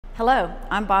Hello,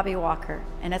 I'm Bobby Walker,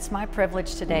 and it's my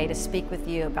privilege today to speak with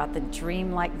you about the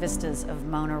dreamlike vistas of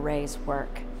Mona Ray's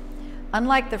work.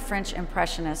 Unlike the French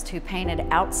impressionists who painted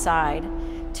outside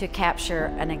to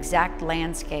capture an exact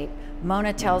landscape,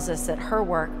 Mona tells us that her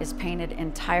work is painted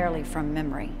entirely from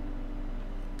memory.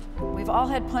 We've all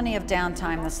had plenty of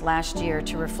downtime this last year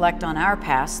to reflect on our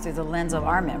past through the lens of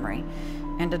our memory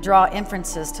and to draw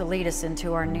inferences to lead us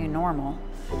into our new normal.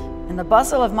 In the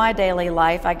bustle of my daily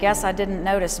life, I guess I didn't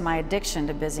notice my addiction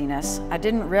to busyness. I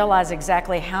didn't realize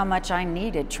exactly how much I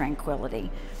needed tranquility.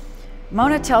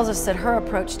 Mona tells us that her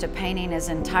approach to painting is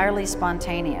entirely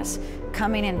spontaneous,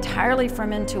 coming entirely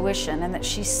from intuition, and that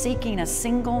she's seeking a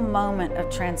single moment of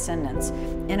transcendence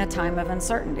in a time of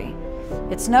uncertainty.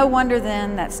 It's no wonder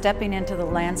then that stepping into the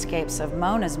landscapes of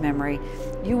Mona's memory,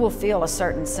 you will feel a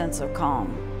certain sense of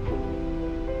calm.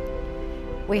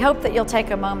 We hope that you'll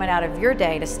take a moment out of your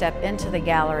day to step into the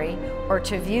gallery or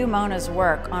to view Mona's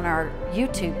work on our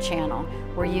YouTube channel,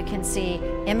 where you can see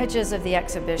images of the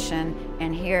exhibition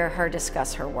and hear her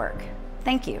discuss her work.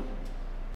 Thank you.